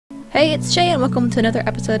Hey, it's Shay and welcome to another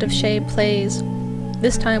episode of Shay Plays.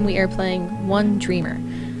 This time we are playing One Dreamer.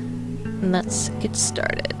 And let's get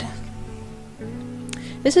started.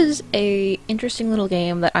 This is a interesting little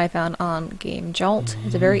game that I found on Game Jolt.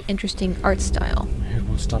 It's a very interesting art style. My head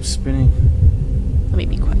won't stop spinning. Let me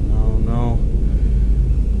be quiet. No.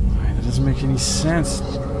 Why, that doesn't make any sense.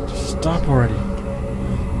 Just stop already.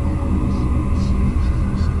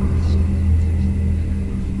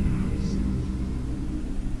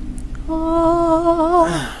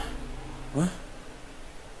 Oh. What?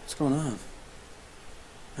 What's going on?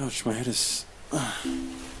 Ouch, my head is...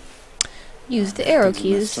 Use the arrow Things are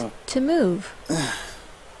keys messed to move.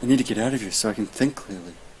 I need to get out of here so I can think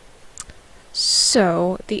clearly.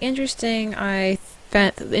 So, the interesting thing I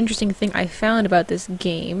found about this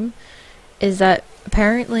game is that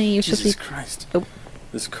apparently you're supposed to Jesus be... Christ. Oh.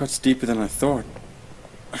 This cut's deeper than I thought.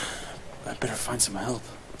 I better find some help.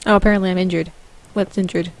 Oh, apparently I'm injured. What's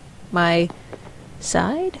injured? My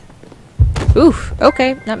side? Oof,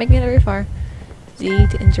 okay, not making it very far. Z to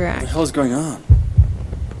What the interact. hell is going on?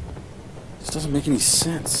 This doesn't make any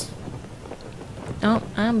sense. Oh,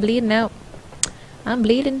 I'm bleeding out. I'm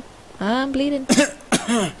bleeding.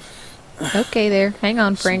 Okay there, hang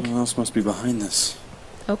on, Frank. Someone else must be behind this.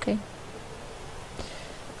 Okay.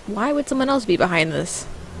 Why would someone else be behind this?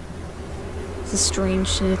 This is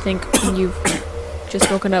strange to think when you've just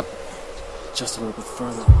woken up Just a little bit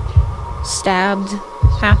further. stabbed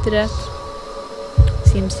half to death.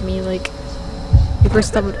 Seems to me like you first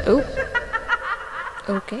stumbled. Oh.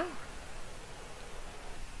 Okay.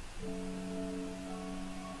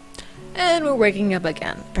 And we're waking up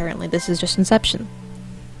again. Apparently this is just Inception.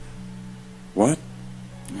 What?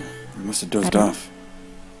 I must have dozed don't know. off.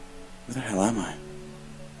 Where the hell am I?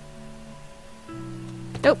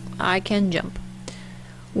 Nope, I can jump.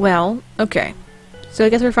 Well, okay. So I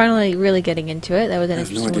guess we're finally really getting into it. That was I an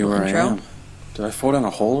have no interesting idea little where intro. I am. Did I fall down a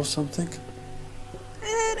hole or something?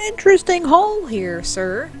 An interesting hole here,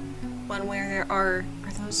 sir. One where there are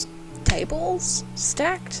those tables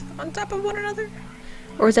stacked on top of one another?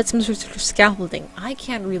 Or is that some sort of scaffolding? I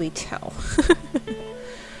can't really tell.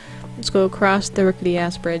 Let's go across the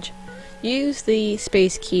rickety-ass bridge. Use the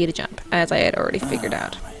space key to jump, as I had already figured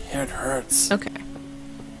out. My head hurts. Okay.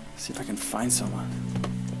 See if I can find someone.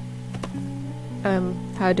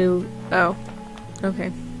 How do... Oh.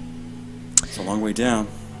 Okay. It's a long way down.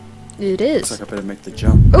 It Looks is. like I better make the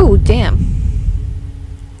jump. Oh, damn.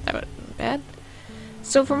 That would have been bad.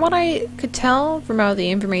 So from what I could tell from all the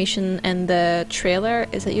information and the trailer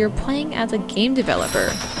is that you're playing as a game developer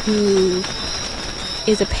who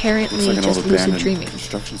is apparently Looks like an just old lucid abandoned dreaming.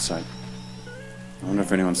 construction site. I wonder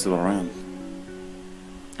if anyone's still around.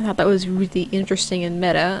 I thought that was really interesting and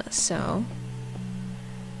meta, so...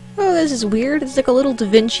 Oh, this is weird. It's like a little Da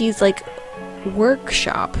Vinci's, like,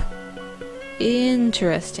 workshop.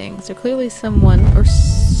 Interesting. So clearly someone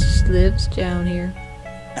lives down here.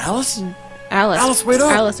 Alice? Alice. Alice, wait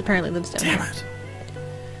up! Alice apparently lives down Damn here. it.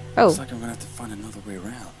 Oh, Looks like I'm gonna have to find another way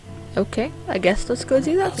around. okay. I guess let's go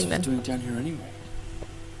do that Alice thing was then. doing down here anyway.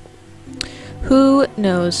 Who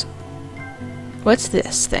knows? What's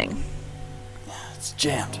this thing? It's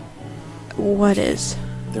jammed. What is?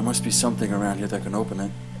 There must be something around here that can open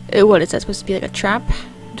it. What is that supposed to be, like a trap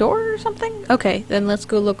door or something? Okay, then let's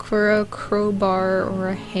go look for a crowbar or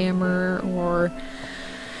a hammer or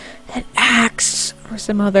an axe or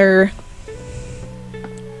some other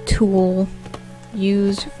tool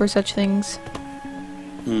used for such things.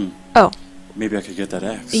 Oh. Maybe I could get that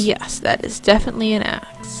axe. Yes, that is definitely an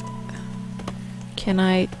axe. Can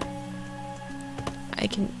I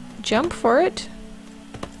can jump for it?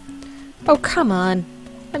 Oh, come on.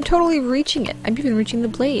 I'm totally reaching it. I'm even reaching the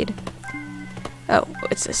blade. Oh,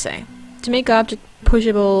 what's this say? To make object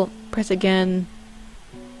pushable, press again.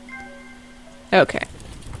 Okay.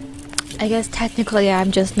 I guess technically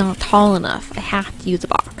I'm just not tall enough. I have to use a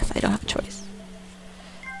box. I don't have a choice.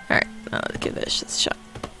 Alright, now let's give this a shot.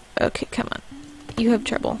 Okay, come on. You have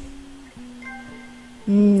trouble.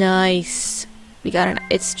 Nice. We got an...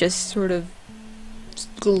 It's just sort of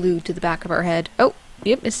glued to the back of our head. Oh,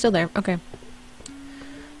 yep, it's still there. Okay.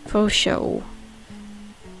 Faux show.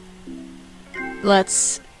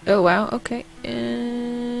 Let's... Oh, wow, okay.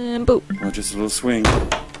 And... Boop. Well, just a little swing.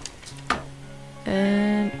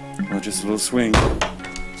 And... Well, just a little swing.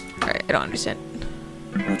 Alright, I don't understand.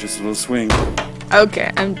 Well, just a little swing.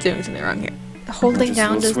 Okay, I'm doing something wrong here. Holding Just a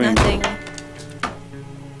down little does swing. nothing.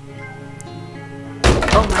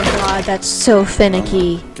 Oh my god, that's so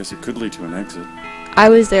finicky. Well, guess it could lead to an exit. I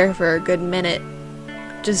was there for a good minute,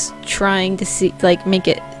 just trying to see, like, make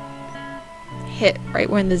it hit right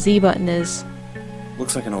when the Z button is.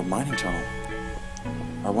 Looks like an old mining tunnel.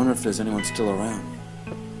 wonder if there's anyone still around.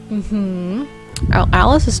 Mm-hmm. Oh,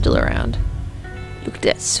 Alice is still around. Look at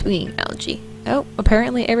that swinging algae. Oh,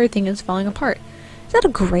 apparently everything is falling apart. Is that a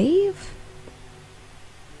grave?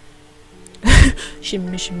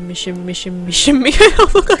 Shimmy, shimmy, shimmy, shimmy, shimmy. I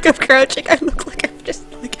don't look like I'm crouching. I look like I've just,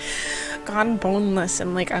 like, gone boneless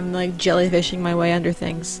and, like, I'm, like, jellyfishing my way under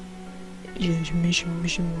things. Shimmy, shimmy, shimmy,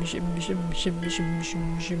 shimmy, shimmy, shimmy, shimmy,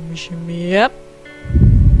 shimmy, shimmy, shimmy. Yep.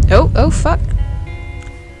 Oh, fuck.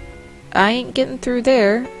 I ain't getting through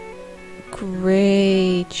there.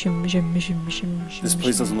 Great. Shimmy, shimmy, shimmy, shimmy, shimmy. This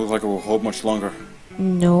place doesn't look like it will hold much longer.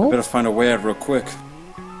 No. Better find a way out real quick.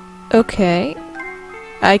 Okay.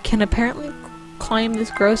 I can apparently climb this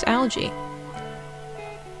gross algae.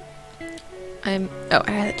 Oh,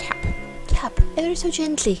 I had a tap. Tap, ever so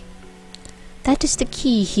gently. That is the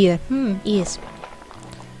key here. Yes.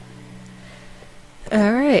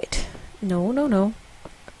 Alright. No.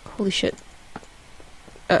 Holy shit.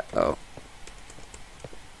 Uh-oh.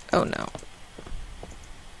 Oh no.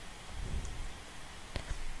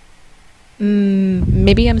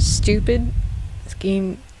 Maybe I'm stupid. This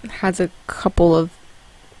game has a couple of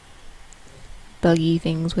buggy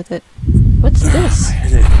things with it. What's this? My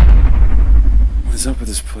headache. What is up with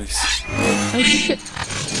this place? Oh shit.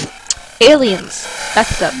 Aliens!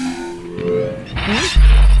 That's what's up.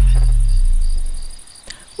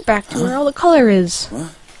 We're back to where all the color is. What?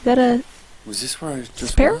 Is that a Was this where I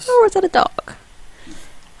just sparrow was? or is that a dog?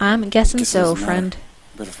 I'm guessing Guess it so, doesn't friend. matter.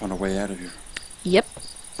 Better find a way out of here. Yep.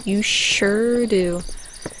 You sure do.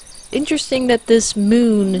 Interesting that this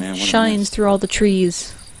moon Man, what a shines mess. through all the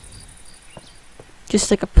trees. Just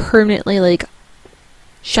like a permanently, like,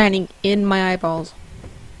 shining in my eyeballs.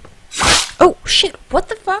 Oh, shit! What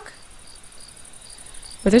the fuck?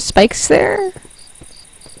 Were there spikes there?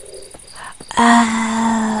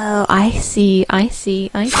 Oh, I see.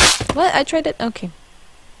 What? I tried it. Okay.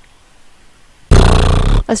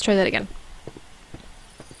 Let's try that again.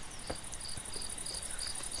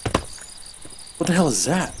 What the hell is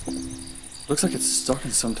that? Looks like it's stuck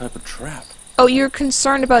in some type of trap. Oh, you're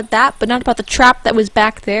concerned about that, but not about the trap that was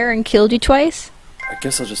back there and killed you twice? I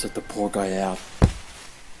guess I'll just let the poor guy out.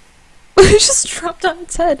 It just dropped on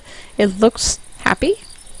its head. It looks happy?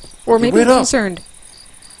 Or maybe wait up. concerned.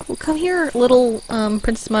 Well, come here, little,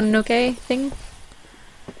 Princess Mononoke thing.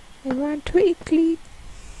 I want to eat clean.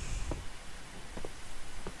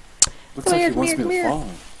 Looks Come like here, he wants come me here, to come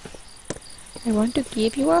follow him. I want to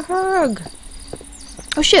give you a hug.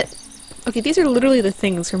 Oh shit! Okay, these are literally the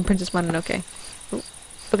things from Princess Mononoke. Oh.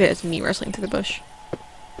 Okay, that's me wrestling through the bush.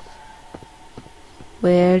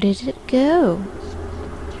 Where did it go?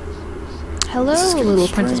 Hello, This is getting little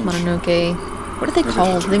Princess strange. Mononoke. What are they Maybe I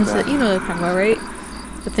called? should Things check that, that. you know what I'm talking about, right?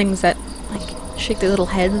 The things that, like, shake their little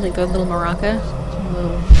heads, like their little maraca.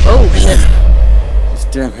 Little... Oh, shit. This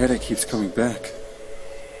damn headache keeps coming back.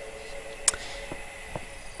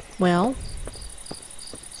 Well,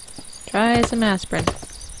 try some aspirin.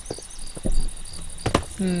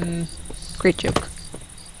 Great joke.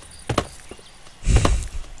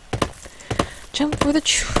 Jump for the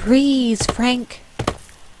trees, Frank.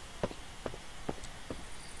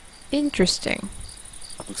 Interesting.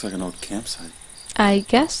 Looks like an old campsite. I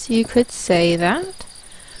guess you could say that.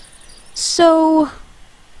 So,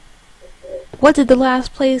 what did the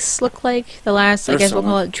last place look like? The last, I There's guess we'll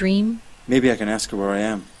call someone. it dream? Maybe I can ask her where I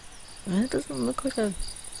am. Well, it doesn't look like a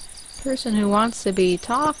person who wants to be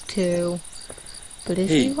talked to. But if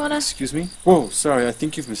Hey, you wanna... excuse me? Whoa, sorry, I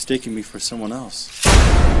think you've mistaken me for someone else.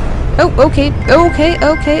 Oh, okay.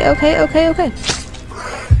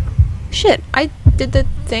 Shit, I did the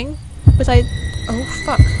thing. Was I... Oh,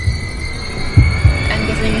 fuck. I'm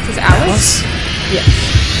guessing this is Alice? Yes.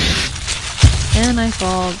 And I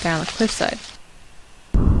fall down a cliffside.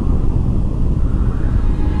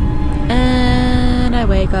 And I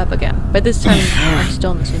wake up again. But this time, I'm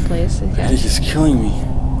still in the same place. My headache is killing me.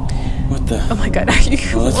 What the? Oh my god, are you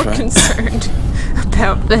Oh, that's more right. concerned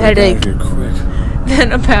about the Get out headache of here quick.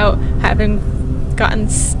 than about having gotten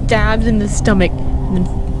stabbed in the stomach and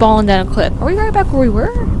then fallen down a cliff? Are we right back where we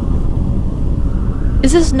were?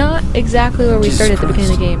 Is this not exactly where we Jesus started at the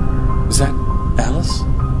beginning of the Christ. game? Is that Alice?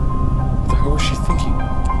 What the hell was she thinking?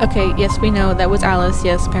 Okay, yes, we know. That was Alice,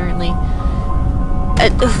 yes, apparently.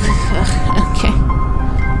 Okay.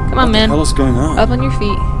 Come on, What man. the hell is going on? Up on your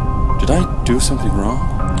feet. Did I do something wrong?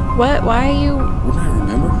 What? Why are you... Wouldn't I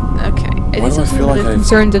remember? Okay. Why This do I is feel one of like the I've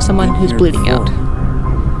concerns of someone been who's here bleeding before?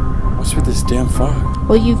 out. What's with this damn fog?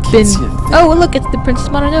 Well, you've Can't been... see a thing. Oh, look, it's the Princess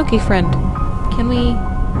Mononoke friend. Can we...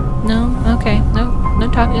 No? Okay. No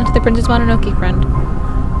talking to the Princess Mononoke friend.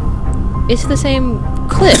 It's the same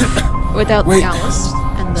cliff without Wait. Alice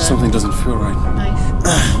and the Something doesn't feel right. knife.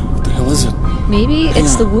 What the hell is it? Maybe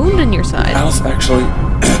it's the wound in your side. Alice, actually...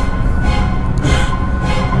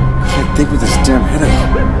 I can't think with this damn headache.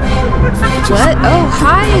 What? Oh,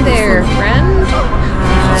 hi there, friend.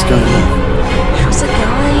 What's going on? How's it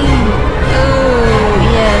going? Oh,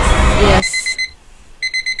 yes, yes.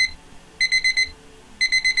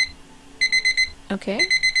 Okay.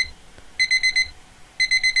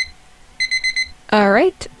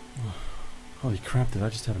 Alright. Holy crap, did I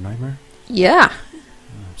just have a nightmare? Yeah.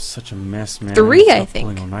 I'm such a mess, man. 3, I Stop think.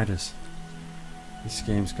 pulling all-nighters. This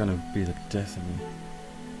game's gonna be the death of me.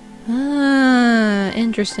 Ah,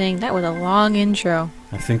 interesting. That was a long intro.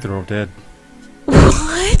 I think they're all dead.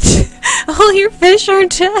 What? All your fish are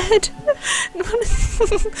dead?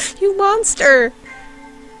 You monster!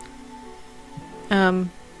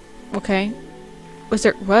 Okay. Was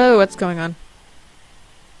there— whoa, what's going on?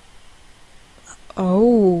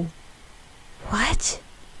 Oh. What?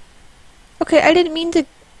 Okay, I didn't mean to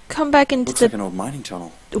come back into Looks like an old mining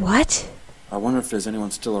tunnel. What? I wonder if there's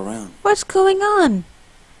anyone still around. What's going on?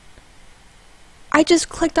 I just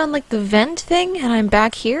clicked on, like, the vent thing, and I'm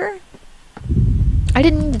back here? I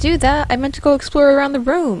didn't mean to do that. I meant to go explore around the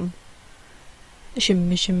room.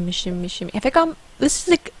 Shimmy, shimmy, shimmy, shimmy. Have I gone— this is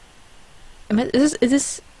like— is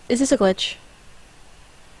this a glitch?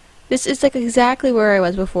 This is, like, exactly where I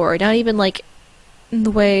was before. Not even, like, in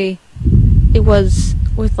the way it was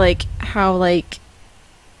with, like, how, like...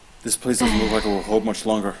 This place doesn't look like it will hold much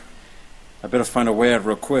longer. I better find a way out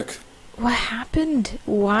real quick. What happened?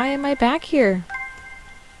 Why am I back here?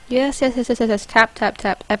 Yes, yes, yes, yes, yes, yes. Tap, tap,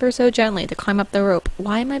 tap. Ever so gently to climb up the rope.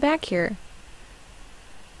 Why am I back here?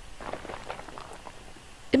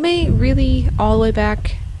 Am I really all the way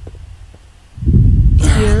back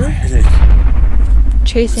here? Headache.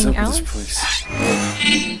 Chasing What's up Alice? with this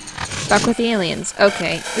place? Back with the aliens.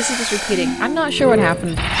 Okay, this is just repeating. I'm not sure what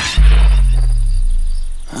happened.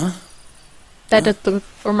 Huh? That does look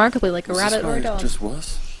remarkably like a Was rabbit this or a where it dog. just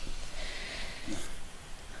was?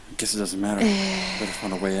 I guess it doesn't matter. Better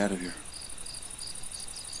find a way out of here.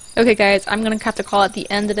 Okay guys, I'm gonna have to call it the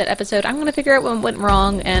end of that episode. I'm gonna figure out what went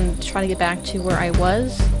wrong and try to get back to where I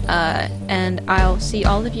was. And I'll see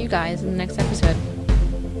all of you guys in the next episode.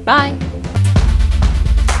 Bye!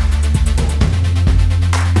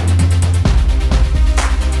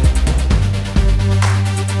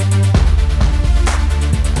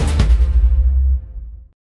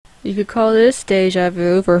 You could call this deja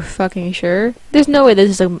vu for fucking sure. There's no way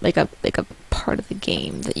this is like a part of the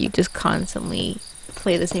game that you just constantly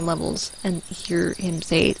play the same levels and hear him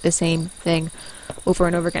say the same thing over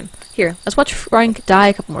and over again. Here, let's watch Frank die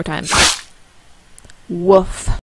a couple more times. Woof.